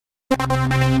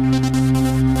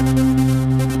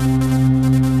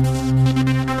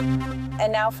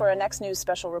now for our next news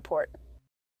special report.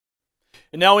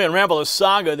 And now we unravel a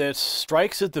saga that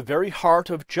strikes at the very heart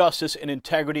of justice and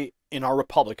integrity in our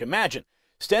republic. Imagine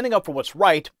standing up for what's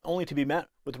right, only to be met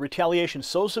with retaliation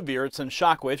so severe it sends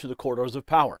shockwaves through the corridors of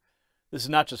power. This is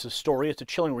not just a story, it's a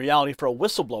chilling reality for a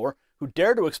whistleblower who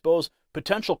dared to expose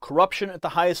potential corruption at the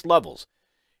highest levels.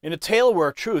 In a tale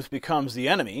where truth becomes the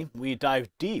enemy, we dive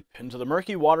deep into the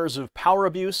murky waters of power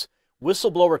abuse,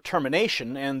 whistleblower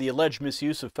termination, and the alleged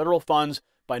misuse of federal funds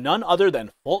by none other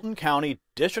than Fulton County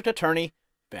District Attorney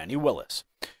Fani Willis.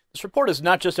 This report is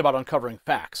not just about uncovering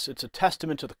facts, it's a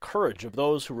testament to the courage of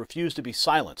those who refuse to be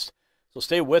silenced. So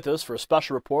stay with us for a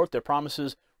special report that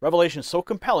promises revelations so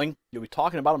compelling you'll be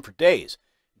talking about them for days.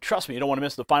 Trust me, you don't want to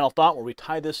miss the final thought where we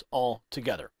tie this all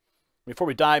together. Before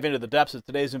we dive into the depths of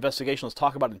today's investigation, let's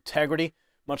talk about integrity.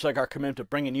 Much like our commitment to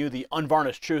bringing you the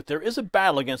unvarnished truth, there is a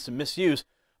battle against the misuse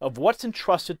of what's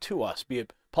entrusted to us, be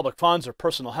it public funds or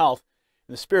personal health.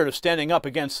 In the spirit of standing up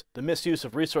against the misuse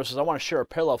of resources, I want to share a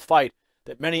parallel fight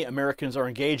that many Americans are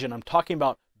engaged in. I'm talking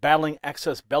about battling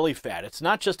excess belly fat. It's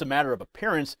not just a matter of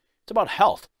appearance, it's about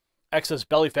health. Excess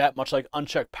belly fat, much like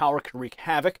unchecked power, can wreak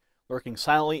havoc, lurking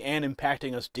silently and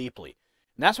impacting us deeply.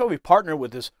 And that's why we partner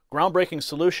with this groundbreaking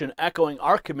solution, echoing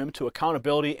our commitment to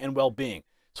accountability and well-being.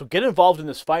 So get involved in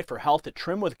this fight for health at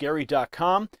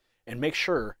trimwithgary.com and make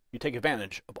sure you take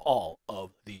advantage of all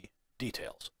of the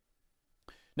details.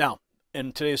 Now,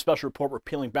 in today's special report, we're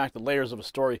peeling back the layers of a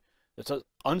story that's as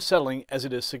unsettling as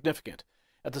it is significant.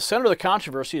 At the center of the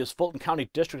controversy is Fulton County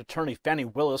District Attorney Fani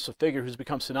Willis, a figure who's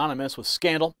become synonymous with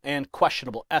scandal and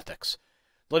questionable ethics.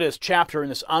 The latest chapter in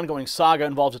this ongoing saga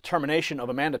involves the termination of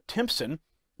Amanda Timpson,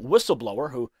 a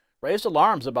whistleblower who raised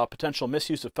alarms about potential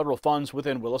misuse of federal funds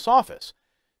within Willis' office.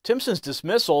 Timpson's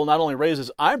dismissal not only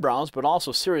raises eyebrows, but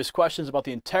also serious questions about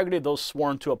the integrity of those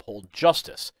sworn to uphold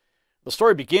justice. The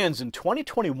story begins in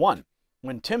 2021,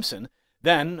 when Timpson,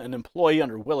 then an employee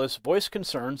under Willis, voiced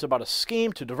concerns about a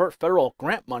scheme to divert federal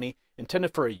grant money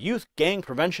intended for a youth gang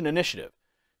prevention initiative.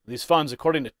 These funds,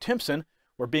 according to Timpson,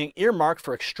 were being earmarked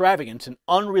for extravagant and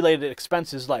unrelated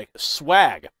expenses like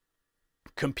swag,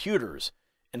 computers,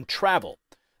 and travel,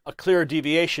 a clear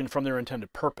deviation from their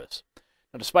intended purpose.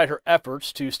 Now, despite her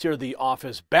efforts to steer the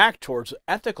office back towards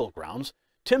ethical grounds,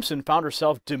 Timpson found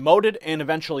herself demoted and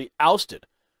eventually ousted,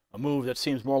 a move that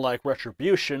seems more like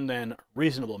retribution than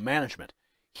reasonable management.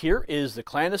 Here is the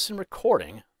clandestine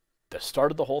recording that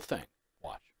started the whole thing.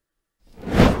 Watch.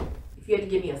 If you had to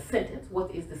give me a sentence,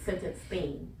 what is the sentence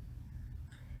theme?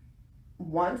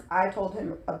 Once I told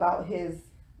him about his,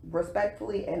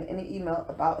 respectfully and in an email,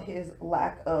 about his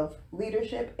lack of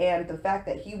leadership and the fact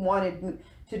that he wanted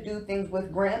to do things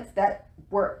with grants that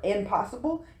were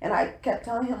impossible. And I kept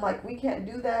telling him, like, we can't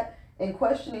do that, and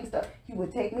questioning stuff. He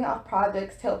would take me off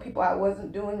projects, tell people I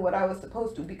wasn't doing what I was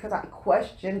supposed to because I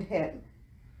questioned him.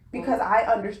 Because I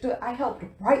understood, I helped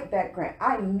write that grant.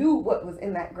 I knew what was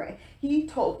in that grant. He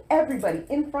told everybody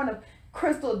in front of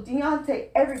Crystal, Deontay,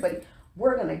 everybody,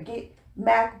 we're gonna get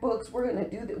MacBooks, we're gonna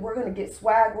do that, we're gonna get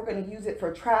swag, we're gonna use it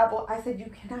for travel. I said,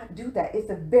 you cannot do that. It's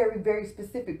a very, very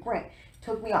specific grant.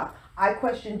 Took me off. I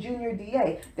questioned Junior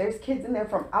DA. There's kids in there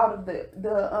from out of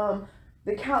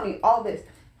the county, all this.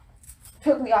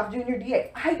 Took me off Junior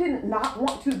DA. I did not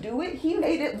want to do it. He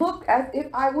made it look as if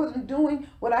I wasn't doing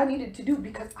what I needed to do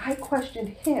because I questioned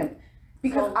him.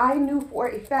 Because I knew for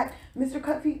a fact Mr.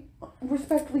 Cuffey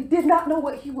respectfully did not know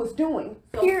what he was doing,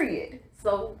 period.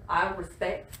 So I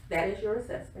respect that is your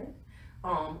assessment.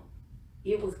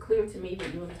 It was clear to me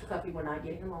that you and Mr. Cuffey were not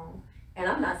getting along. And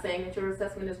I'm not saying that your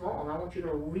assessment is wrong. I want you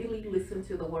to really listen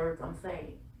to the words I'm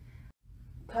saying.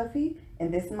 Cuffey,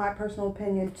 and this is my personal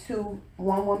opinion, to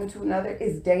one woman to another,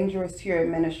 is dangerous to your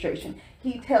administration.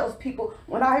 He tells people,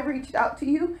 when I reached out to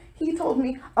you, he told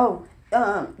me, oh,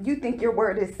 you think your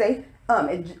word is safe?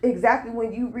 Exactly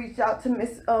when you reached out to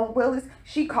Miss Willis,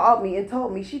 she called me and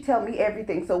told me, she tell me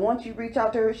everything. So once you reach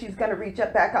out to her, she's gonna reach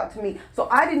back out to me. So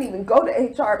I didn't even go to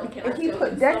HR, and he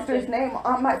put Dexter's name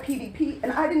on my PDP,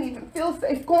 and I didn't even feel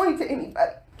safe going to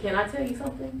anybody. Can I tell you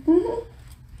something? Mm-hmm.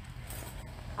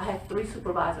 I have 3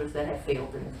 supervisors that have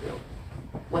failed in this building.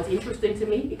 What's interesting to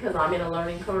me, because I'm in a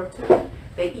learning curve too,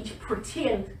 they each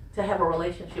pretend to have a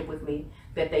relationship with me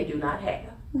that they do not have.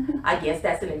 Mm-hmm. I guess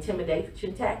that's an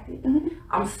intimidation tactic. Mm-hmm.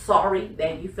 I'm sorry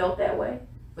that you felt that way,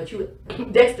 but you,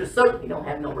 Dexter certainly don't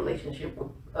have no relationship with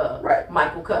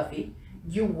Michael Cuffey.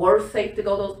 You were safe to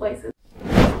go those places.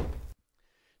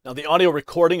 Now, the audio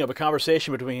recording of a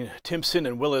conversation between Timpson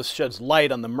and Willis sheds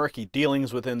light on the murky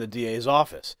dealings within the DA's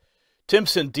office.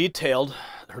 Timpson detailed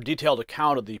her detailed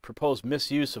account of the proposed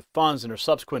misuse of funds and her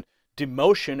subsequent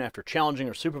demotion after challenging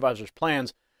her supervisor's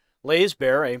plans lays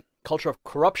bare a culture of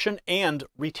corruption and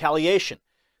retaliation.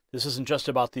 This isn't just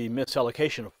about the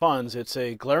misallocation of funds. It's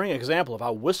a glaring example of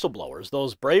how whistleblowers,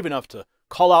 those brave enough to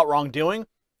call out wrongdoing,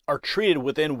 are treated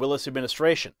within Willis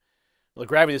administration. The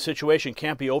gravity of the situation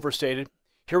can't be overstated.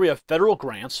 Here we have federal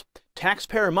grants,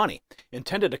 taxpayer money,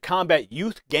 intended to combat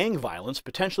youth gang violence,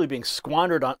 potentially being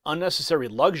squandered on unnecessary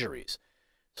luxuries.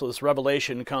 So this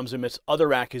revelation comes amidst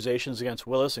other accusations against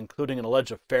Willis, including an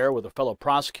alleged affair with a fellow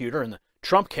prosecutor in the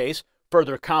Trump case,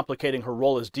 further complicating her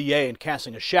role as DA and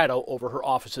casting a shadow over her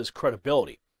office's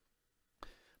credibility.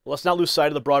 But let's not lose sight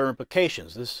of the broader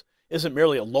implications. This isn't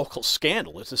merely a local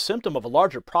scandal. It's a symptom of a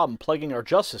larger problem plaguing our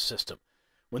justice system.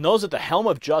 When those at the helm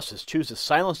of justice choose to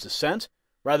silence dissent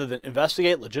rather than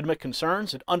investigate legitimate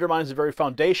concerns, it undermines the very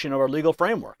foundation of our legal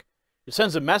framework. It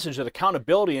sends a message that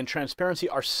accountability and transparency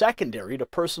are secondary to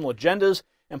personal agendas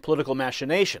and political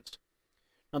machinations.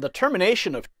 Now, the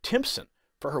termination of Timpson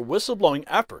for her whistleblowing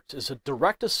efforts is a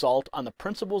direct assault on the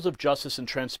principles of justice and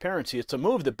transparency. It's a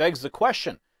move that begs the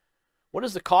question, what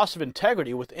is the cost of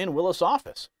integrity within Willis'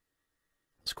 office?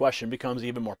 This question becomes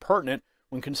even more pertinent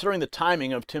when considering the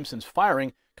timing of Timpson's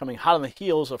firing coming hot on the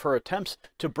heels of her attempts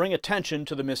to bring attention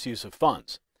to the misuse of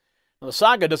funds. Now, the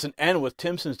saga doesn't end with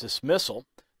Timpson's dismissal.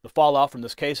 The fallout from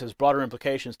this case has broader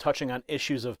implications touching on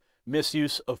issues of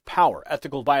misuse of power,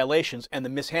 ethical violations, and the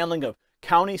mishandling of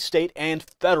county, state, and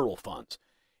federal funds.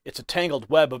 It's a tangled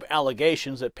web of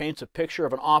allegations that paints a picture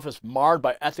of an office marred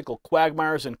by ethical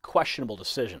quagmires and questionable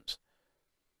decisions.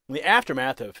 In the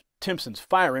aftermath of Timpson's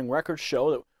firing, records show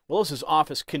that Willis's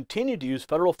office continued to use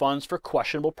federal funds for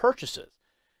questionable purchases.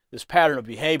 This pattern of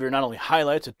behavior not only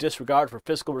highlights a disregard for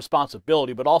fiscal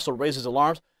responsibility, but also raises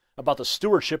alarms about the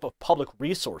stewardship of public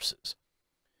resources.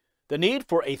 The need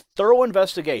for a thorough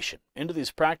investigation into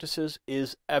these practices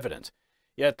is evident,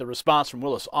 yet the response from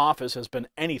Willis' office has been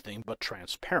anything but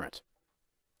transparent.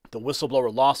 The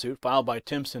whistleblower lawsuit filed by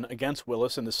Timpson against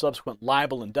Willis and the subsequent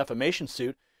libel and defamation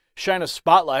suit shine a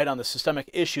spotlight on the systemic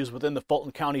issues within the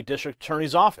Fulton County District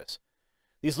Attorney's Office.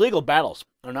 These legal battles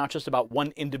are not just about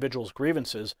one individual's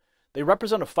grievances. They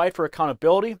represent a fight for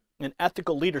accountability and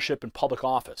ethical leadership in public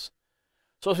office.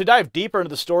 So as we dive deeper into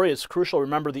the story, it's crucial to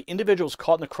remember the individuals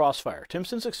caught in the crossfire.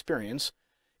 Timpson's experience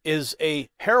is a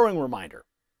harrowing reminder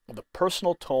of the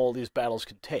personal toll these battles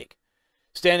can take.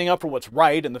 Standing up for what's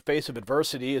right in the face of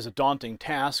adversity is a daunting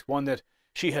task, one that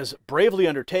she has bravely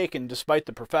undertaken despite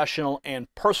the professional and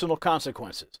personal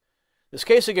consequences. This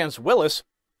case against Willis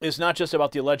is not just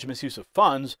about the alleged misuse of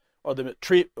funds or the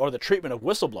treatment of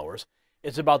whistleblowers.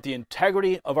 It's about the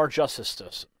integrity of our justice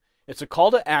system. It's a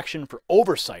call to action for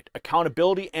oversight,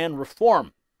 accountability, and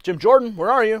reform. Jim Jordan,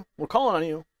 where are you? We're calling on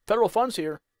you. Federal funds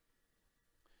here.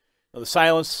 Now, the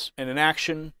silence and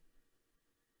inaction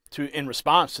in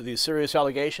response to these serious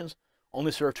allegations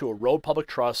only serve to erode public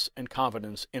trust and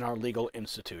confidence in our legal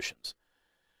institutions.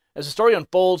 As the story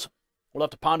unfolds, we'll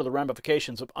have to ponder the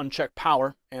ramifications of unchecked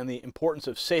power and the importance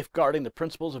of safeguarding the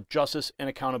principles of justice and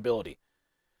accountability.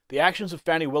 The actions of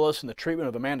Fani Willis and the treatment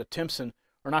of Amanda Timpson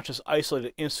are not just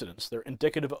isolated incidents. They're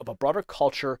indicative of a broader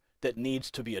culture that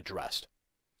needs to be addressed.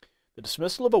 The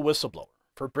dismissal of a whistleblower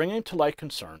for bringing to light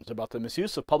concerns about the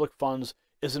misuse of public funds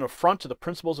is an affront to the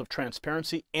principles of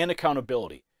transparency and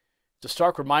accountability. It's a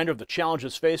stark reminder of the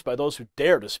challenges faced by those who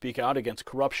dare to speak out against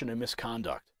corruption and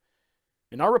misconduct.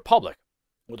 In our republic,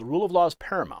 where the rule of law is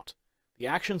paramount, the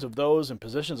actions of those in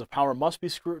positions of power must be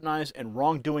scrutinized and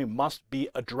wrongdoing must be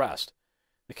addressed.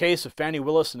 The case of Fani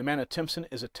Willis and Amanda Timpson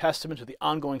is a testament to the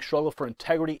ongoing struggle for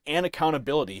integrity and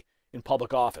accountability in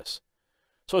public office.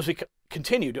 So as we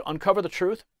continue to uncover the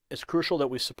truth, it's crucial that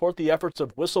we support the efforts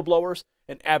of whistleblowers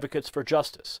and advocates for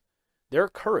justice. Their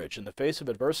courage in the face of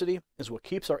adversity is what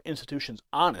keeps our institutions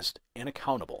honest and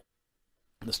accountable.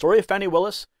 The story of Fani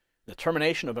Willis, the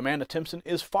termination of Amanda Timpson,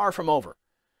 is far from over.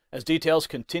 As details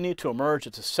continue to emerge,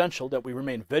 it's essential that we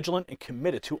remain vigilant and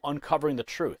committed to uncovering the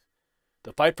truth.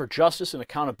 The fight for justice and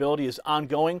accountability is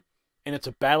ongoing, and it's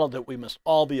a battle that we must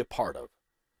all be a part of.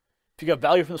 If you got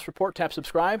value from this report, tap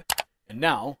subscribe. And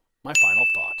now, my final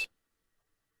thought.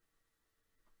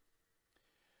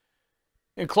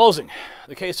 In closing,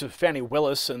 the case of Fani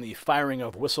Willis and the firing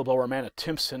of whistleblower Amanda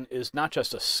Timpson is not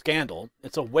just a scandal,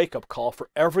 it's a wake-up call for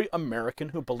every American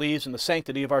who believes in the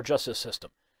sanctity of our justice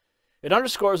system. It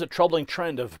underscores a troubling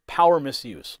trend of power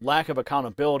misuse, lack of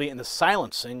accountability, and the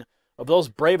silencing of those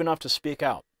brave enough to speak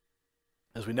out.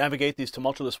 As we navigate these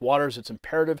tumultuous waters, it's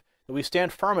imperative that we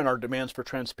stand firm in our demands for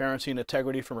transparency and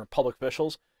integrity from our public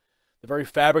officials. The very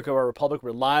fabric of our republic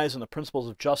relies on the principles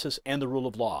of justice and the rule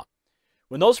of law.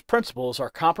 When those principles are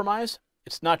compromised,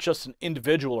 it's not just an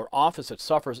individual or office that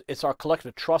suffers, it's our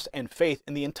collective trust and faith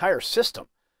in the entire system.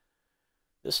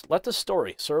 Let this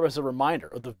story serve as a reminder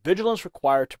of the vigilance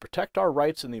required to protect our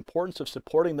rights and the importance of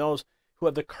supporting those who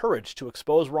have the courage to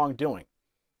expose wrongdoing.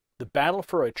 The battle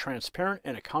for a transparent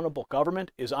and accountable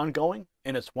government is ongoing,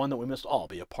 and it's one that we must all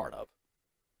be a part of.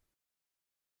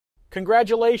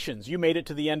 Congratulations, you made it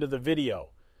to the end of the video.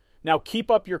 Now keep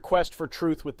up your quest for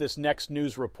truth with this next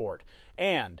news report.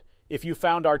 And if you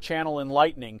found our channel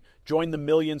enlightening, join the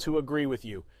millions who agree with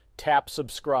you. Tap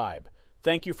subscribe.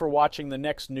 Thank you for watching the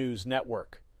Next News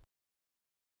Network.